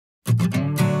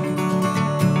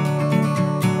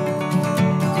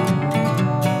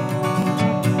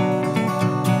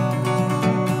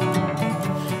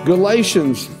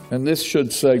Galatians, and this should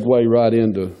segue right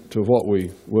into what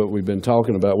we've been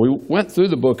talking about. We went through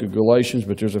the book of Galatians,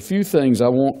 but there's a few things I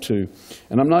want to,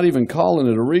 and I'm not even calling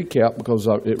it a recap because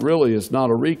it really is not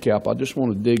a recap. I just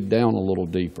want to dig down a little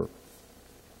deeper.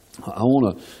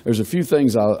 There's a few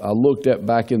things I looked at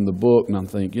back in the book, and I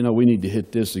think, we need to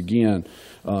hit this again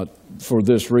for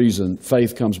this reason.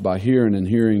 Faith comes by hearing, and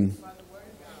hearing,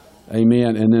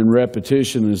 amen, and then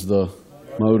repetition is the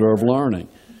motor of learning.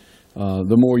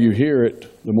 The more you hear it,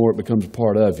 the more it becomes a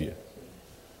part of you.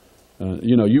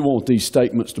 You want these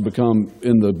statements to become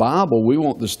in the Bible. We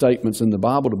want the statements in the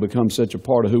Bible to become such a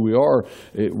part of who we are.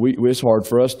 It's hard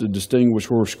for us to distinguish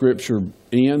where Scripture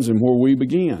ends and where we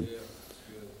begin.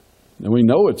 And we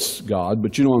know it's God,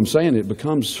 but you know what I'm saying? It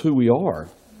becomes who we are.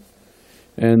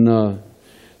 And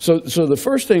so the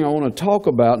first thing I want to talk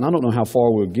about, and I don't know how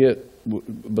far we'll get,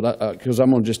 but because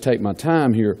I'm going to just take my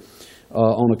time here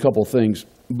on a couple things.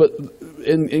 But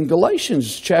in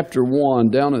Galatians chapter 1,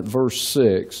 down at verse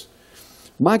 6,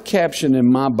 my caption in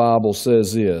my Bible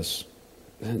says this,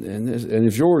 and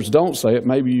if yours don't say it,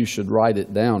 maybe you should write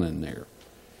it down in there.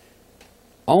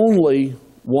 Only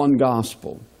one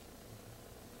gospel.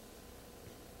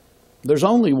 There's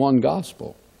only one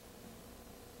gospel.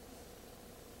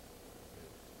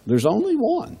 There's only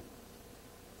one.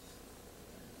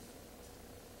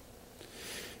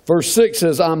 Verse 6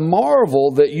 says, I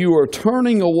marvel that you are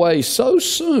turning away so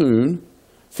soon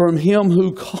from him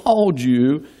who called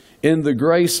you in the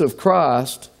grace of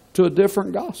Christ to a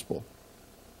different gospel.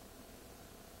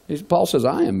 Paul says,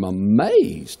 I am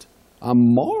amazed. I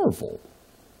marvel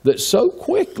that so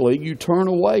quickly you turn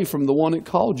away from the one that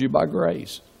called you by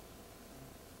grace.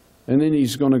 And then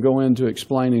he's going to go into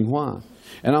explaining why.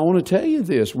 And I want to tell you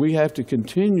this, we have to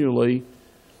continually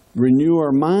renew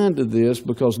our mind to this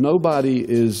because nobody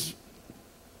is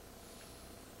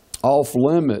off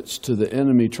limits to the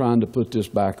enemy trying to put this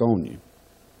back on you.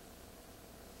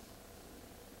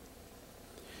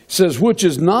 It says, which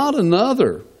is not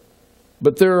another,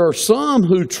 but there are some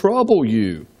who trouble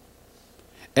you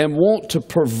and want to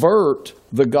pervert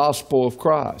the gospel of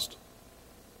Christ.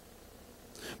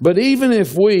 But even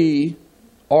if we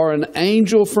or an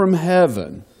angel from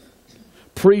heaven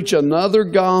preach another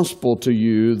gospel to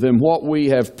you than what we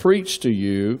have preached to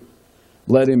you,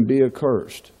 let him be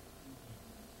accursed.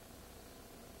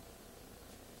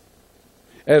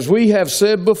 As we have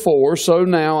said before, so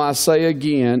now I say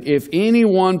again, if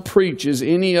anyone preaches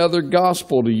any other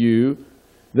gospel to you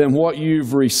than what you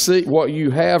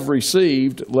have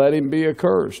received, let him be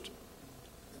accursed.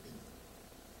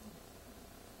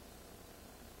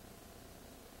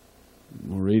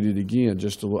 I'll read it again.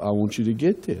 I want you to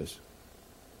get this.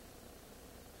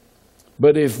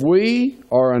 But if we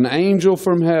or an angel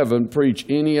from heaven preach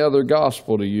any other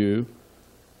gospel to you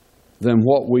than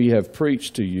what we have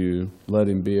preached to you, let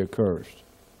him be accursed.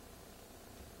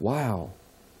 Wow.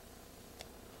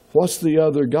 What's the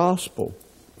other gospel?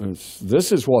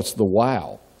 This is what's the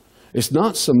wow. It's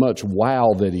not so much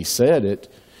wow that he said it.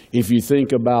 If you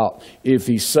think about if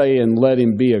he's saying let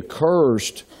him be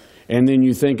accursed, and then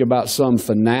you think about some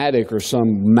fanatic or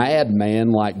some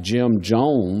madman like Jim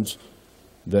Jones,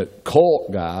 that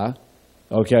cult guy,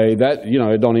 okay, that,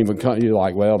 it don't even come, you're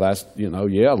like, well, that's,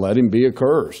 yeah, let him be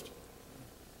accursed.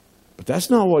 But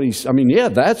that's not what yeah,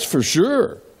 that's for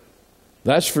sure.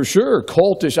 That's for sure.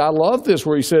 Cultish, I love this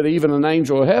where he said even an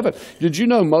angel of heaven. Did you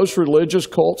know most religious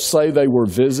cults say they were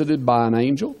visited by an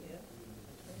angel?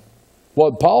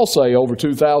 What did Paul say over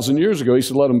 2,000 years ago? He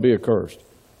said, let them be accursed.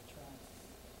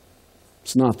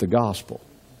 It's not the gospel.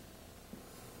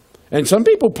 And some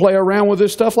people play around with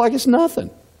this stuff like it's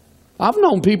nothing. I've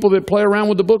known people that play around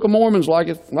with the Book of Mormons like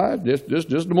it's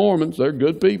just the Mormons. They're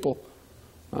good people.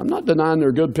 I'm not denying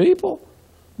they're good people,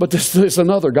 but this is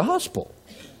another gospel.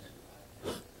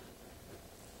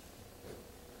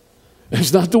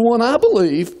 It's not the one I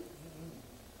believe.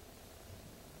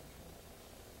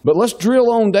 But let's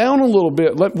drill on down a little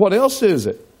bit. What else is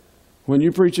it? When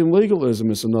you're preaching legalism,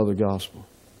 it's another gospel.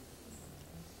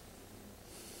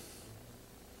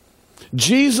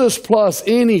 Jesus plus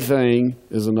anything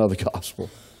is another gospel.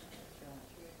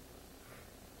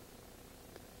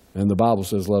 And the Bible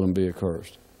says, let them be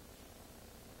accursed.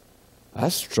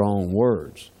 That's strong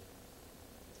words.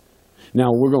 Now,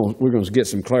 we're going to get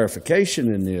some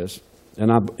clarification in this. And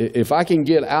if I can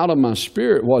get out of my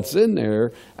spirit what's in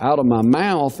there, out of my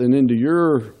mouth and into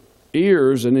your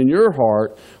ears and in your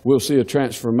heart, we'll see a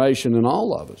transformation in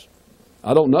all of us.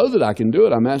 I don't know that I can do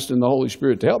it. I'm asking the Holy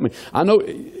Spirit to help me. I know,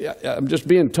 I'm just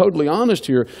being totally honest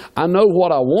here. I know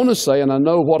what I want to say and I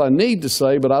know what I need to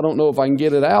say, but I don't know if I can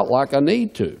get it out like I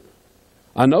need to.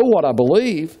 I know what I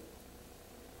believe.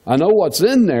 I know what's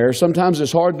in there. Sometimes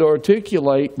it's hard to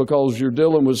articulate because you're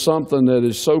dealing with something that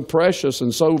is so precious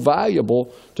and so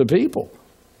valuable to people.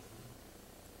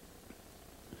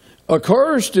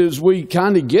 Accursed is we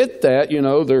kind of get that,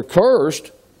 they're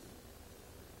cursed.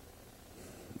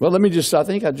 Well, I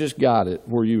think I just got it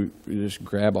where you just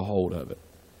grab a hold of it.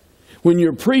 When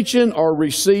you're preaching or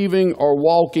receiving or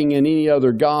walking in any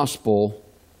other gospel,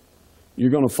 you're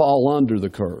going to fall under the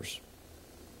curse.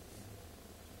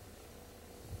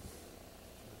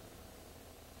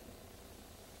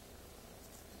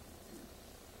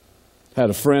 Had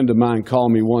a friend of mine call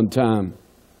me one time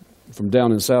from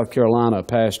down in South Carolina, a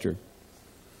pastor.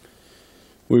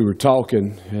 We were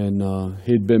talking, and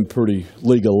he'd been pretty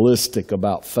legalistic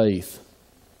about faith.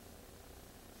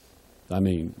 The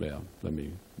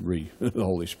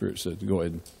Holy Spirit said, go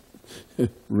ahead and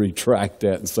retract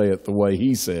that and say it the way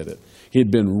he said it. He'd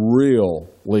been real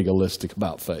legalistic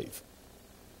about faith.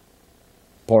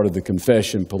 Part of the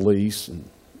confession police and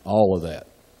all of that.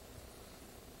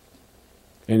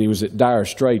 And he was at dire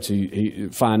straits. He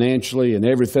financially and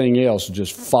everything else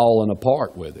just falling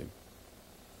apart with him.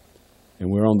 And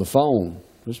we were on the phone,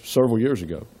 this was several years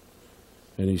ago.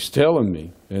 And he's telling me,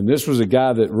 and this was a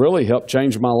guy that really helped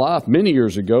change my life many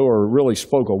years ago, or really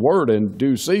spoke a word in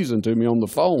due season to me on the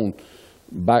phone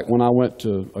back when I went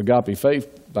to Agape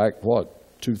Faith back,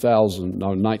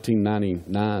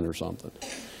 1999 or something.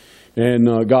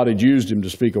 And God had used him to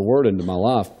speak a word into my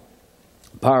life,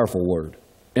 powerful word.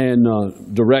 And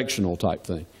directional type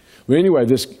thing. Well, anyway,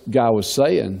 this guy was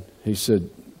saying, he said,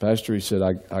 Pastor, he said,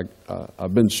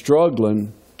 I've been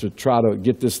struggling to try to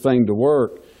get this thing to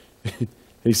work.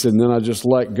 He said, and then I just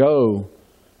let go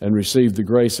and received the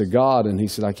grace of God. And he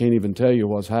said, I can't even tell you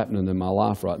what's happening in my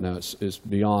life right now. It's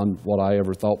beyond what I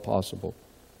ever thought possible.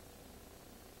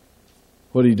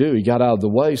 What did he do? He got out of the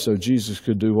way so Jesus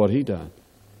could do what he done.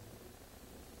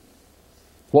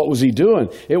 What was he doing?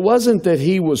 It wasn't that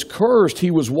he was cursed.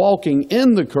 He was walking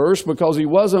in the curse because he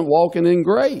wasn't walking in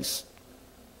grace.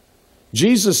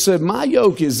 Jesus said, my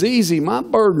yoke is easy, my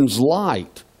burden's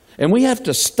light. And we have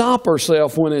to stop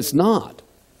ourselves when it's not.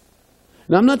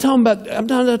 Now, I'm not talking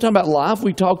about life.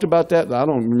 We talked about that. I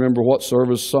don't remember what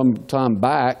service some time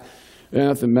back.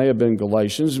 It may have been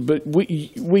Galatians. But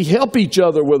we help each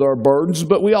other with our burdens,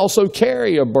 but we also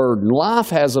carry a burden.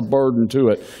 Life has a burden to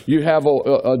it. You have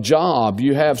a job.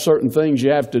 You have certain things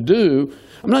you have to do.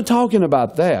 I'm not talking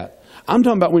about that. I'm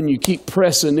talking about when you keep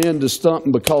pressing into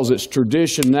something because it's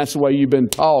tradition, that's the way you've been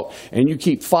taught, and you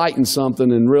keep fighting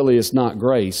something and really it's not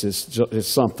grace, it's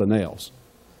something else.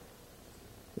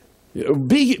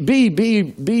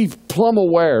 Be plumb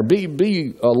aware,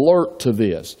 be alert to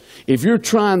this. If you're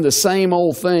trying the same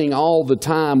old thing all the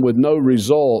time with no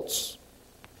results,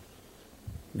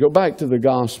 go back to the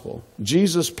gospel.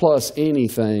 Jesus plus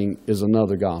anything is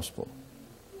another gospel.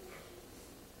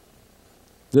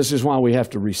 This is why we have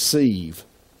to receive,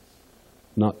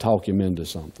 not talk him into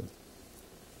something.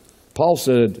 Paul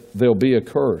said there'll be a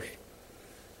curse.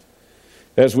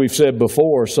 As we've said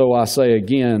before, so I say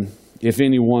again, if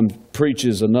anyone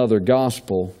preaches another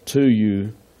gospel to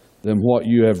you than what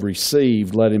you have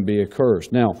received, let him be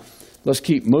accursed. Now, let's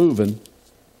keep moving.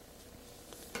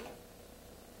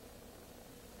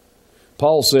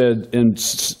 Paul said in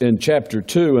chapter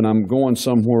 2, and I'm going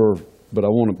somewhere, but I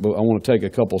want to take a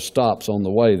couple stops on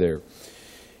the way there.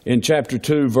 In chapter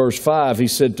 2, verse 5, he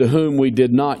said, to whom we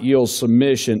did not yield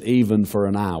submission even for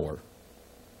an hour,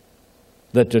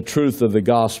 that the truth of the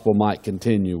gospel might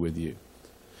continue with you.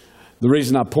 The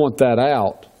reason I point that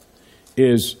out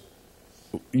is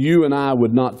you and I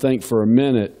would not think for a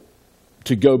minute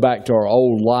to go back to our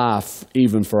old life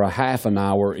even for a half an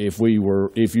hour if you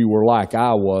were like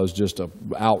I was, just an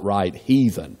outright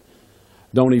heathen.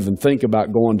 Don't even think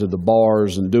about going to the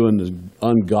bars and doing the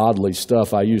ungodly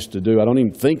stuff I used to do. I don't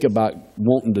even think about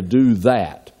wanting to do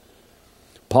that.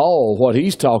 Paul, what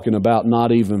he's talking about,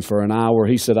 not even for an hour,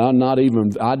 he said, I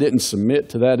didn't submit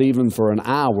to that even for an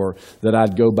hour that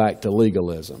I'd go back to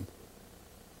legalism.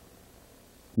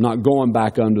 Not going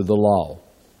back under the law.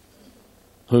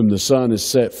 Whom the Son is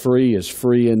set free is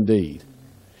free indeed.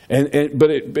 But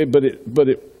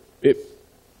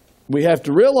we have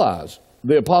to realize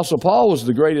the Apostle Paul was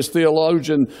the greatest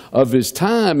theologian of his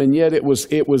time, and yet it was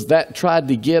that tried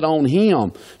to get on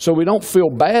him. So we don't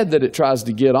feel bad that it tries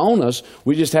to get on us.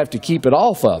 We just have to keep it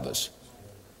off of us.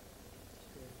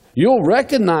 You'll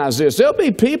recognize this. There'll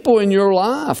be people in your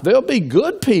life. There'll be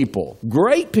good people,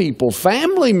 great people,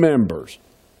 family members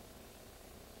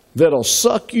that'll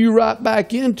suck you right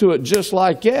back into it just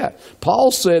like that. Paul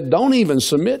said, don't even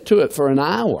submit to it for an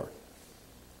hour.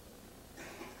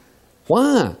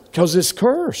 Why? Because it's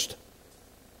cursed.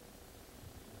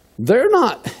 They're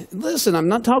not, listen, I'm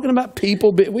not talking about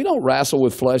people. We don't wrestle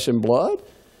with flesh and blood.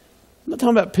 I'm not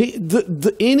talking about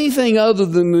anything other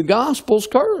than the gospel's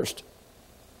cursed.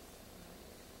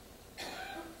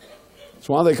 That's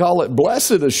why they call it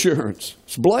blessed assurance.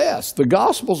 It's blessed. The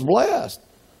gospel's blessed.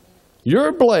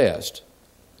 You're blessed.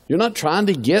 You're not trying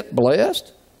to get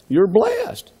blessed. You're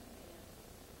blessed.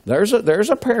 There's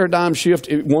a paradigm shift.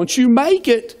 Once you make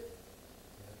it,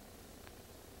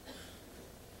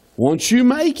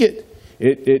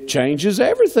 it changes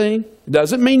everything. It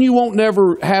doesn't mean you won't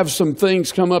never have some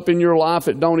things come up in your life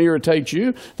that don't irritate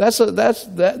you.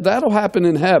 That'll happen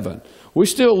in heaven. We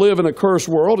still live in a cursed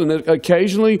world, and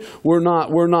occasionally we're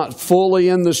not fully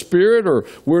in the Spirit, or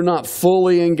we're not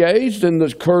fully engaged, and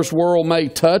the cursed world may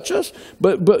touch us.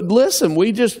 But listen,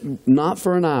 we just, not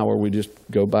for an hour, we just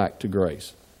go back to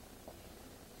grace.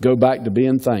 Go back to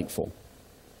being thankful.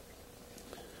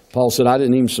 Paul said, I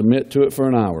didn't even submit to it for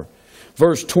an hour.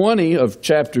 Verse 20 of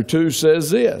chapter 2 says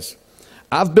this,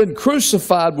 I've been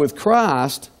crucified with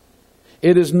Christ.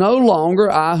 It is no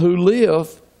longer I who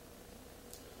live,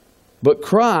 but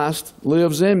Christ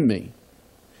lives in me.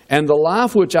 And the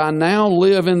life which I now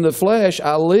live in the flesh,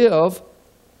 I live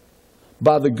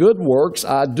by the good works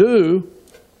I do.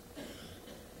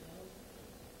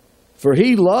 For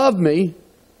he loved me,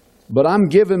 but I'm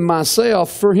giving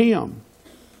myself for him.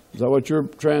 Is that what your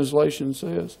translation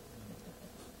says?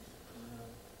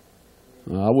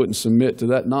 I wouldn't submit to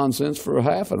that nonsense for a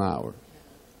half an hour.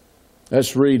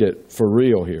 Let's read it for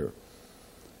real here.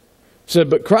 It said,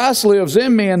 but Christ lives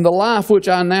in me, and the life which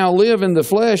I now live in the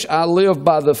flesh, I live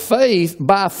by faith,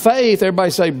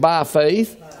 everybody say by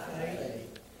faith,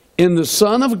 in the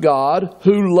Son of God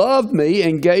who loved me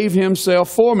and gave himself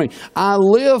for me. I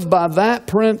live by that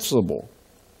principle.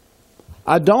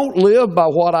 I don't live by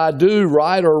what I do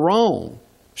right or wrong.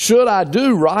 Should I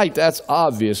do right? That's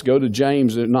obvious. Go to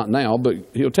James, not now, but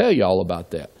he'll tell you all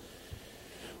about that.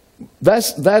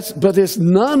 But it's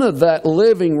none of that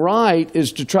living right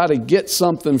is to try to get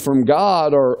something from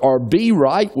God or be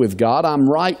right with God. I'm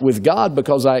right with God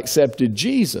because I accepted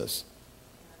Jesus.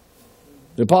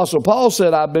 The Apostle Paul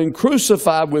said, I've been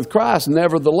crucified with Christ.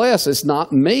 Nevertheless, it's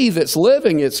not me that's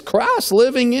living, it's Christ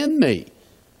living in me.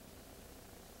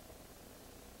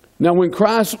 Now,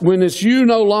 when it's you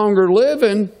no longer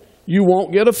living, you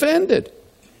won't get offended.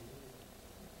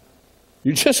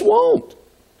 You just won't.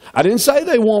 I didn't say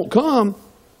they won't come,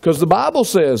 because the Bible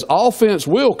says offense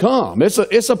will come. It's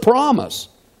a promise.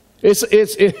 It's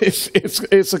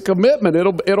a commitment.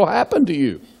 It'll happen to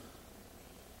you.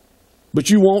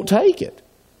 But you won't take it.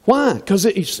 Why? Because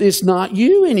it's not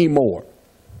you anymore.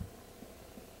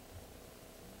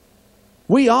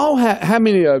 We all have, how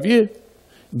many of you,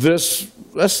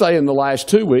 let's say in the last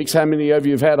 2 weeks, how many of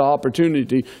you have had an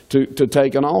opportunity to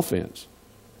take an offense?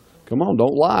 Come on,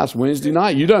 don't lie. It's Wednesday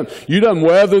night. You done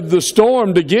weathered the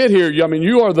storm to get here. I mean,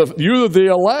 you're the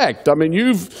elect. I mean,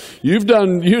 you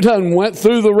done went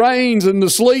through the rains and the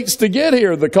sleets to get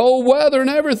here, the cold weather and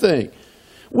everything.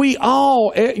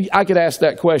 I could ask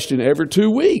that question every 2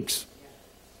 weeks.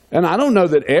 And I don't know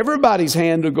that everybody's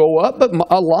hand will go up, but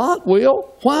a lot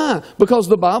will. Why? Because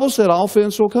the Bible said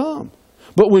offense will come.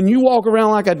 But when you walk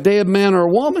around like a dead man or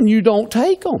a woman, you don't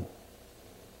take them.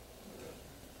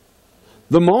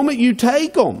 The moment you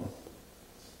take them,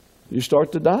 you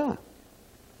start to die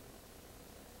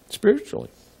spiritually.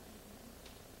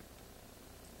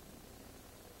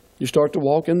 You start to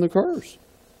walk in the curse.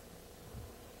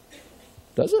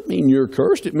 Doesn't mean you're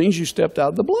cursed. It means you stepped out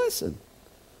of the blessing.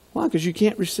 Why? Because you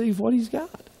can't receive what he's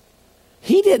got.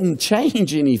 He didn't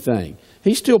change anything.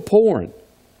 He's still pouring.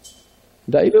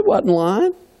 David wasn't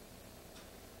lying.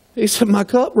 He said, my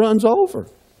cup runs over.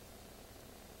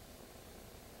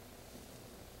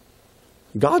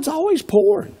 God's always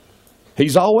pouring.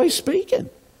 He's always speaking.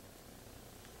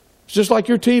 It's just like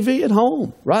your TV at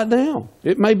home right now.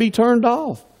 It may be turned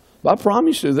off. But I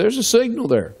promise you, there's a signal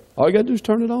there. All you got to do is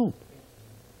turn it on.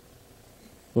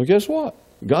 Well, guess what?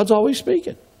 God's always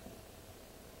speaking.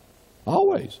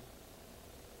 Always.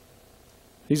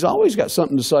 He's always got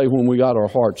something to say when we got our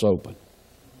hearts open.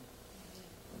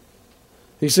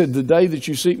 He said, the day that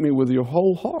you seek me with your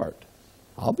whole heart,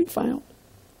 I'll be found.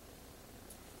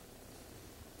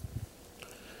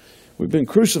 We've been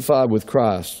crucified with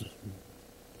Christ,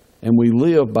 and we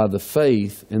live by the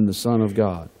faith in the Son of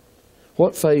God.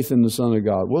 What faith in the Son of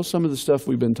God? Well, some of the stuff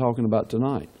we've been talking about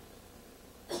tonight.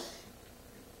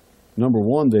 Number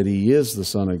one, that he is the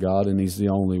Son of God and he's the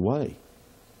only way.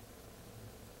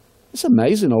 It's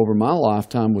amazing over my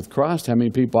lifetime with Christ how many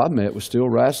people I've met was still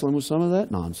wrestling with some of that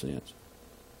nonsense.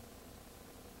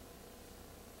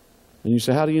 And you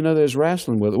say, how do you know they're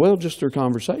wrestling with it? Well, just their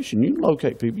conversation. You can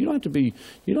locate people. You don't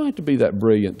have to be that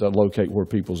brilliant to locate where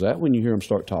people's at when you hear them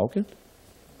start talking.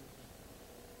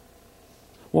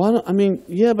 Well,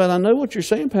 yeah, but I know what you're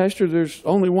saying, Pastor. There's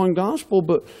only one gospel,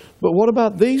 but what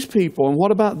about these people? And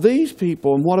what about these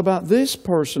people? And what about this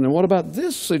person? And what about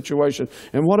this situation?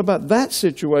 And what about that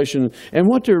situation? And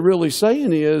what they're really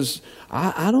saying is,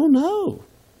 I don't know.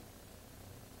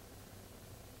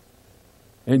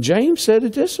 And James said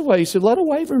it this way. He said, let a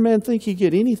wavering man think he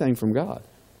get anything from God.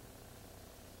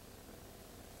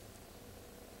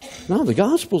 No, the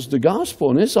gospel's the gospel,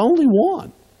 and it's only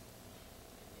one.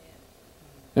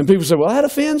 And people say, well, that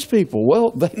offends people.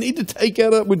 Well, they need to take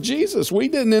that up with Jesus. We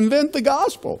didn't invent the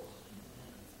gospel.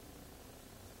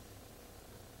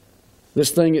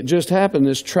 This thing that just happened,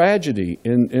 this tragedy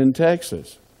in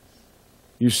Texas.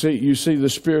 You see the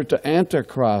spirit of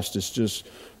Antichrist is just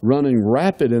running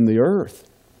rapid in the earth.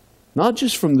 Not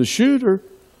just from the shooter,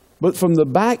 but from the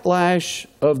backlash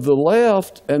of the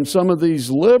left and some of these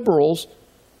liberals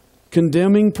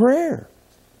condemning prayer.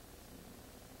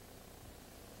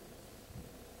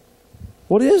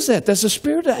 What is that? That's the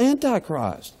spirit of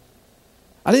Antichrist.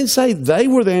 I didn't say they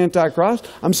were the Antichrist.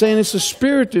 I'm saying it's a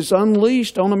spirit that's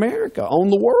unleashed on America, on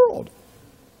the world.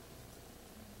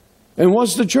 And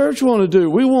what's the church want to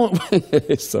do?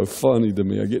 It's so funny to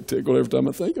me. I get tickled every time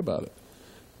I think about it.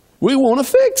 We want to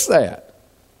fix that.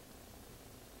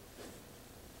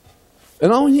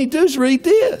 And all you need to do is read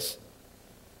this.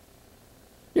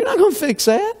 You're not going to fix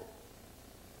that.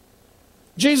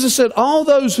 Jesus said, all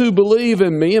those who believe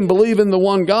in me and believe in the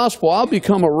one gospel, I'll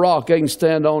become a rock they can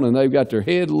stand on, and they've got their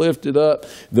head lifted up,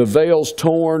 the veil's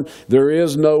torn, there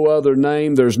is no other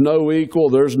name, there's no equal,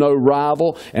 there's no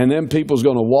rival, and then people's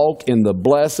going to walk in the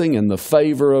blessing and the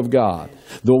favor of God.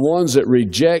 The ones that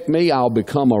reject me, I'll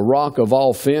become a rock of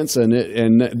offense, and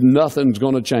nothing's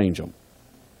going to change them.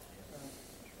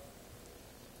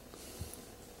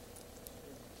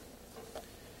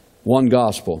 One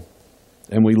gospel.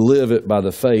 And we live it by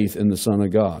the faith in the Son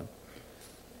of God.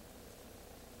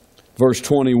 Verse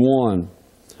 21,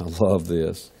 I love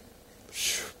this.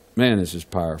 Man, this is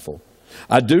powerful.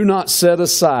 I do not set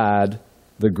aside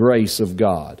the grace of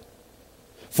God.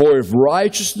 For if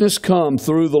righteousness come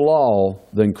through the law,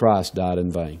 then Christ died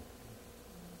in vain.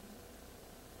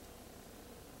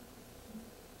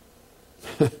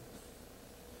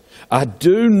 I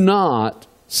do not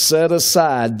set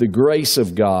aside the grace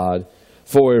of God.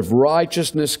 For if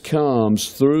righteousness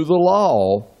comes through the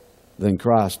law, then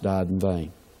Christ died in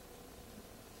vain.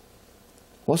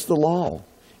 What's the law?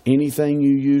 Anything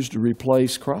you use to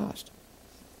replace Christ.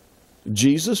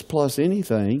 Jesus plus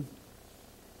anything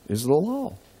is the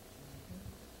law.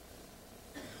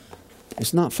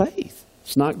 It's not faith.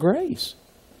 It's not grace.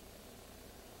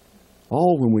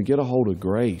 Oh, when we get a hold of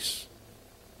grace,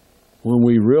 when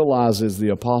we realize, as the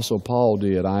Apostle Paul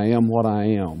did, I am what I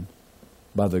am.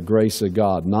 By the grace of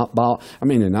God, not by,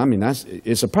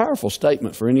 it's a powerful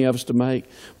statement for any of us to make,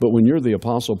 but when you're the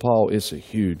Apostle Paul, it's a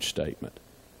huge statement.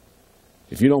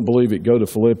 If you don't believe it, go to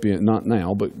Philippians, not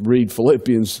now, but read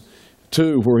Philippians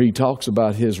 2, where he talks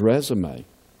about his resume.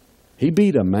 He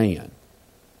beat a man.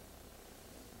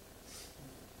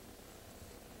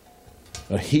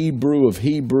 A Hebrew of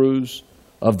Hebrews,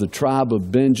 of the tribe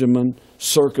of Benjamin,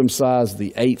 circumcised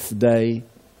the 8th day,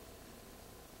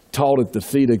 taught at the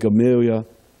feet of Gamaliel,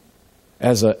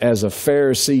 as a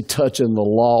Pharisee touching the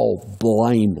law,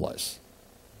 blameless.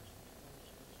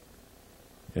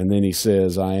 And then he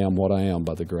says, I am what I am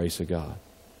by the grace of God.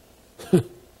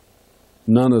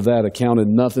 None of that accounted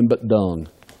nothing but dung.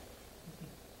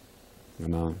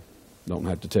 And I don't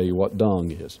have to tell you what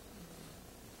dung is.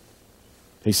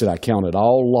 He said, I count it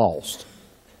all lost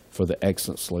for the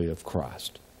excellency of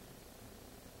Christ.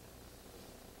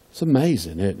 It's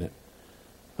amazing, isn't it?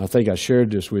 I think I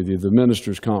shared this with you. The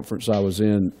ministers' conference I was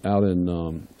in out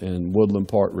in Woodland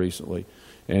Park recently,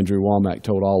 Andrew Womack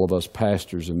told all of us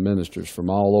pastors and ministers from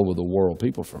all over the world,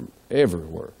 people from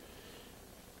everywhere.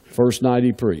 First night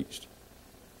he preached.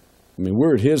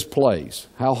 We're at his place.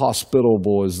 How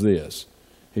hospitable is this?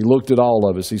 He looked at all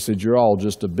of us. He said, you're all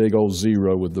just a big old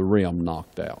zero with the rim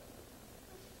knocked out.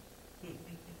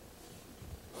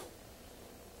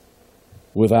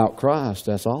 Without Christ,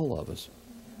 that's all of us.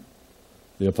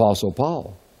 The Apostle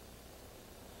Paul.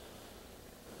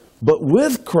 But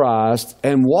with Christ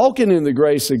and walking in the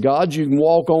grace of God, you can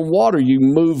walk on water. You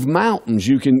can move mountains.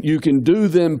 You can do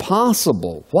the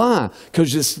impossible. Why?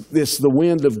 Because it's the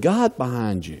wind of God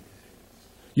behind you.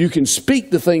 You can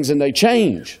speak the things and they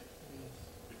change.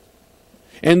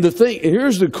 And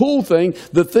here's the cool thing,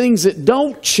 the things that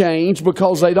don't change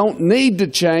because they don't need to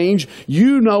change,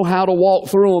 you know how to walk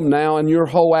through them now and your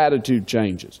whole attitude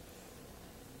changes.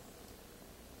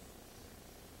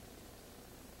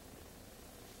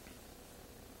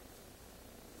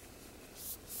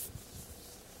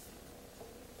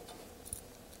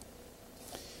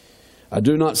 I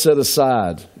do not set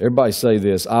aside, everybody say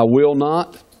this, I will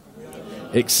not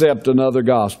accept another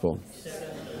gospel.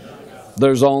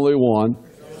 There's only one,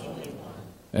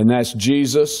 and that's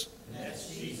Jesus.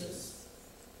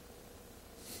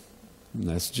 And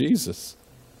that's Jesus.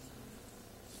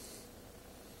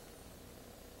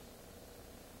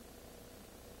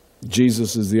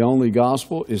 Jesus is the only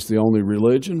gospel. It's the only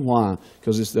religion. Why?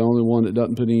 Because it's the only one that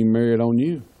doesn't put any merit on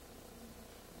you.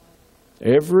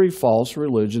 Every false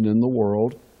religion in the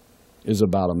world is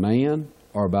about a man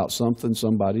or about something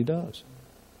somebody does.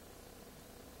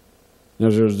 Now,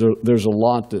 there's a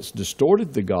lot that's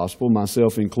distorted the gospel,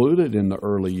 myself included, in the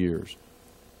early years,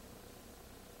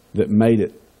 that made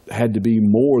it had to be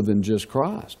more than just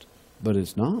Christ, but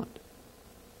it's not.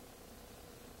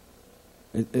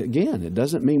 Again, it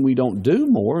doesn't mean we don't do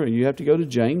more. You have to go to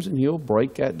James and he'll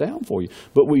break that down for you.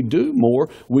 But we do more.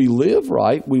 We live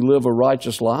right. We live a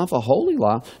righteous life, a holy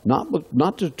life,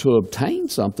 not to obtain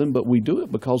something, but we do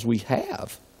it because we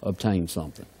have obtained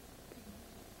something.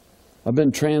 I've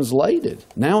been translated.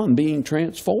 Now I'm being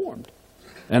transformed.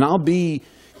 And I'll be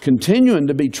continuing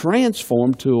to be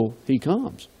transformed till He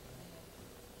comes.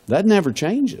 That never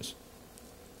changes.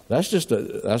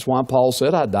 That's why Paul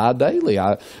said, I die daily.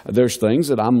 There's things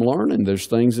that I'm learning. There's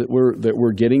things that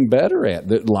we're getting better at.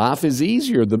 That life is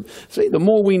easier. The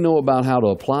more we know about how to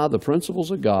apply the principles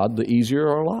of God, the easier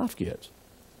our life gets.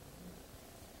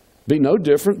 Be no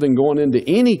different than going into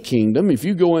any kingdom. If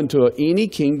you go into any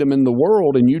kingdom in the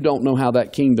world and you don't know how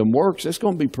that kingdom works, it's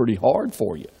going to be pretty hard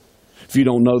for you. If you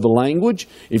don't know the language,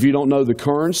 if you don't know the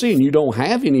currency, and you don't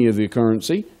have any of the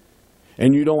currency,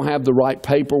 and you don't have the right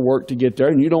paperwork to get there,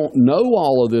 and you don't know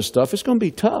all of this stuff, it's going to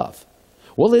be tough.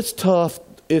 Well, it's tough.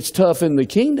 It's tough in the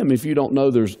kingdom if you don't know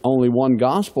there's only one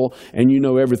gospel and you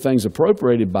know everything's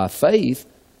appropriated by faith,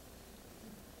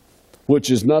 which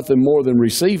is nothing more than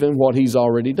receiving what He's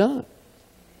already done.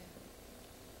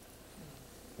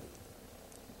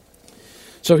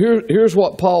 So here's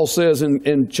what Paul says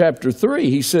in chapter 3.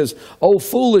 He says, "O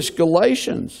foolish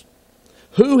Galatians,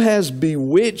 who has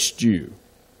bewitched you?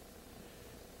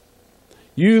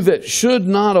 You that should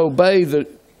not obey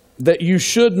you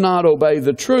should not obey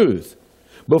the truth,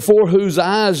 before whose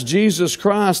eyes Jesus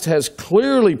Christ has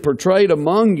clearly portrayed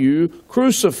among you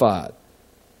crucified.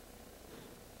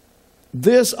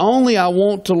 This only I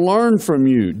want to learn from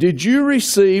you. Did you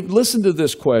receive," listen to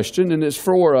this question, and it's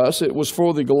for us. It was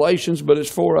for the Galatians, but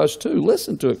it's for us too.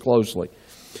 Listen to it closely.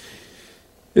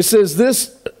 It says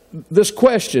this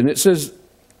question, it says,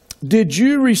 "Did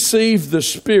you receive the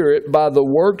Spirit by the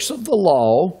works of the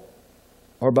law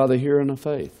or by the hearing of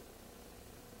faith?"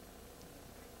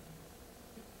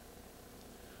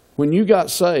 When you got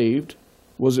saved,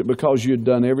 was it because you had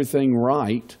done everything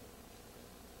right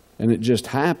and it just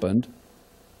happened?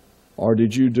 Or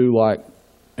did you do like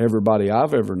everybody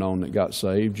I've ever known that got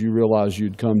saved? You realized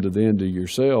you'd come to the end of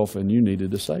yourself and you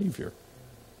needed a Savior.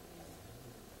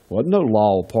 Wasn't no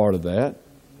law part of that.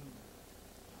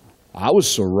 I was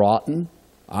so rotten.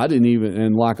 I didn't even,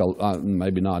 and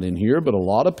maybe not in here, but a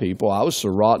lot of people, I was so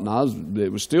rotten,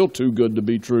 it was still too good to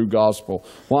be true gospel.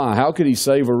 Why? How could He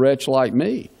save a wretch like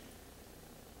me?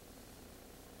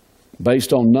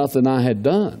 Based on nothing I had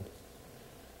done.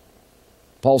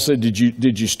 Paul said, did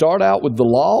you start out with the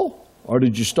law or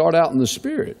did you start out in the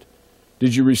Spirit?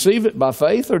 Did you receive it by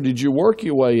faith or did you work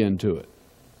your way into it?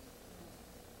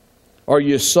 Are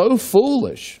you so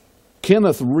foolish?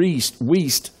 Kenneth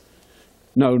Wiest,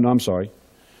 no, I'm sorry.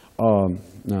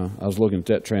 No, I was looking at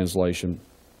that translation.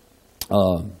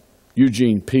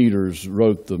 Eugene Peters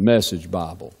wrote the Message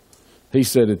Bible. He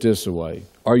said it this way: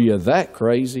 "Are you that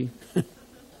crazy?"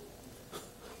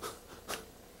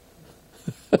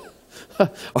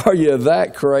 Are you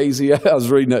that crazy? I was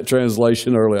reading that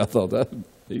translation earlier. I thought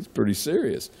he's pretty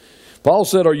serious. Paul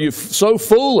said, "Are you so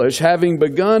foolish, having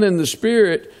begun in the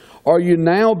Spirit, are you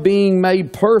now being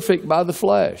made perfect by the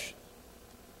flesh?"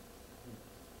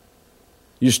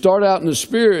 You start out in the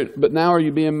Spirit, but now are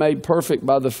you being made perfect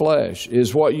by the flesh?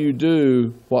 Is what you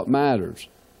do what matters?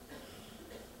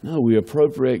 No, we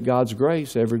appropriate God's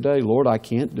grace every day. Lord, I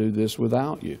can't do this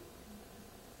without you.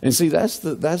 And see, that's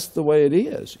the way it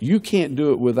is. You can't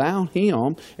do it without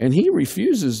Him, and He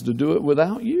refuses to do it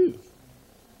without you.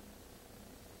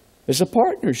 It's a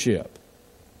partnership.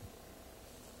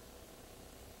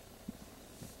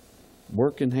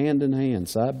 working hand in hand,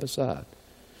 side by side.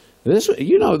 This,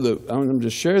 you know, I'm going to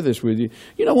just share this with you.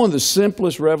 You know, one of the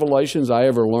simplest revelations I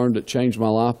ever learned that changed my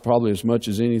life probably as much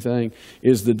as anything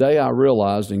is the day I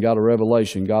realized and got a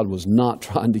revelation God was not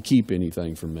trying to keep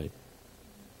anything from me.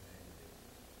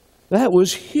 That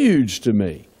was huge to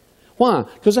me. Why?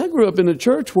 Because I grew up in a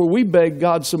church where we begged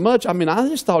God so much. I mean, I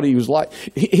just thought He was like,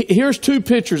 here's two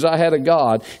pictures I had of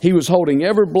God. He was holding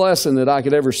every blessing that I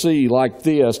could ever see like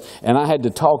this, and I had to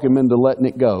talk Him into letting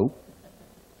it go.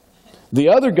 The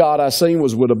other God I seen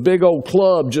was with a big old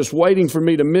club just waiting for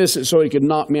me to miss it so He could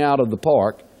knock me out of the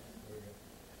park.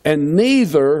 And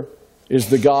neither is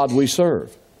the God we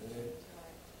serve.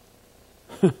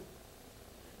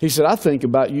 He said, I think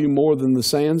about you more than the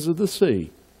sands of the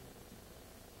sea.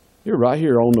 You're right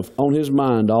here on His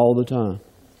mind all the time.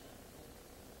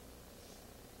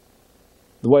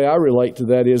 The way I relate to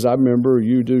that is, I remember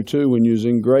you do too when you was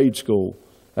in grade school.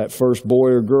 That first boy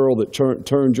or girl that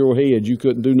turned your head, you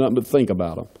couldn't do nothing but think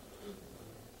about them.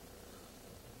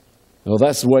 Well,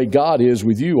 that's the way God is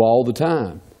with you all the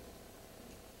time.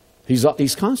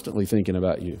 He's constantly thinking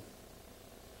about you.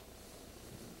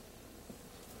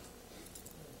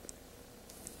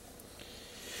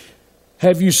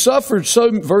 Have you suffered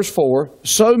verse 4,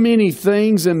 so many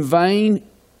things in vain,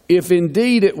 if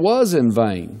indeed it was in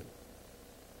vain?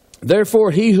 Therefore,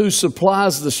 He who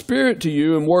supplies the Spirit to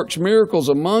you and works miracles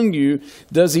among you,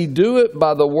 does He do it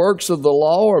by the works of the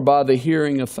law or by the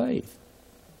hearing of faith?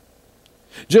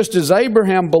 Just as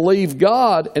Abraham believed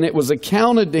God, and it was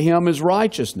accounted to him as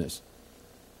righteousness.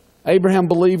 Abraham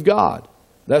believed God.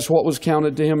 That's what was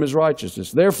counted to him as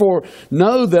righteousness. Therefore,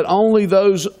 know that only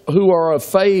those who are of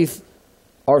faith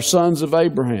are sons of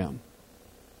Abraham.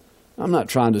 I'm not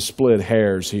trying to split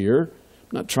hairs here. I'm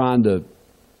not trying to...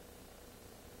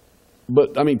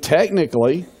 But, I mean,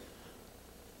 technically,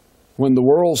 when the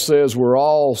world says we're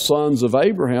all sons of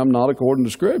Abraham, not according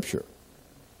to Scripture.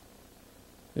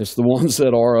 It's the ones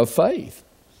that are of faith.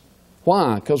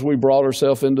 Why? Because we brought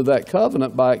ourselves into that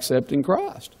covenant by accepting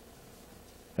Christ.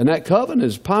 And that covenant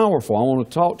is powerful. I want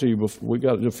to talk to you before we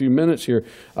got a few minutes here.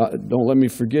 Don't let me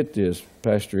forget this,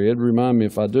 Pastor Ed. Remind me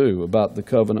if I do about the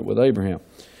covenant with Abraham.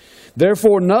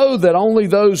 Therefore, know that only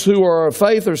those who are of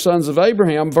faith are sons of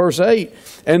Abraham. Verse 8,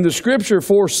 and the Scripture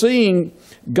foreseeing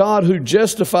God who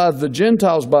justified the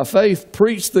Gentiles by faith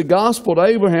preached the gospel to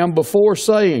Abraham before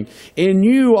saying, in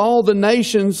you all the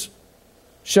nations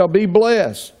shall be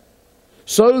blessed.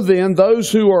 So then, those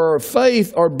who are of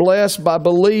faith are blessed by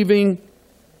believing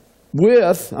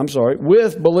with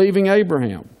believing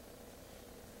Abraham.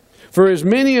 For as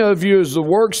many of you as the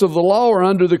works of the law are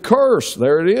under the curse,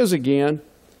 there it is again.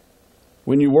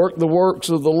 When you work the works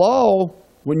of the law,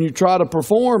 when you try to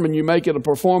perform and you make it a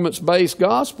performance-based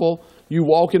gospel, you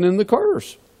walking in the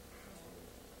curse.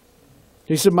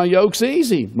 He said, my yoke's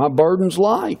easy, my burden's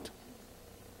light.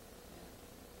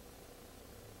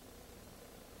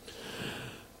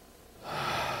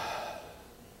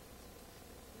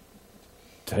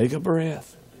 Take a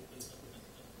breath.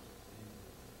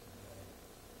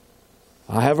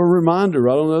 I have a reminder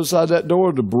right on the other side of that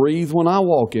door to breathe when I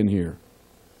walk in here.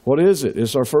 What is it?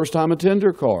 It's our first time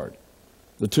attender card.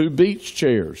 The 2 beach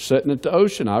chairs sitting at the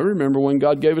ocean. I remember when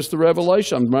God gave us the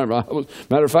revelation.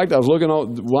 Matter of fact, I was looking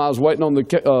on while I was waiting on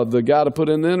the guy to put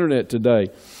in the internet today.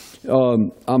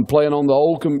 I'm playing on the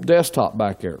old desktop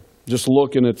back there, just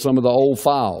looking at some of the old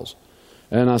files,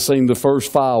 and I seen the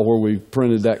first file where we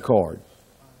printed that card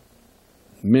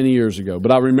many years ago.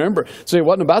 But I remember, see, it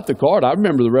wasn't about the card. I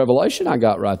remember the revelation I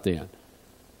got right then.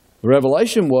 The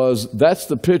revelation was, that's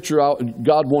the picture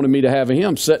God wanted me to have of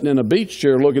Him, sitting in a beach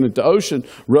chair looking at the ocean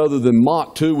rather than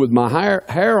Mach 2 with my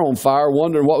hair on fire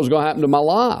wondering what was going to happen to my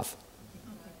life.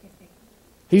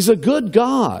 He's a good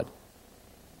God.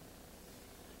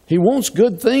 He wants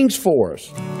good things for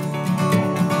us.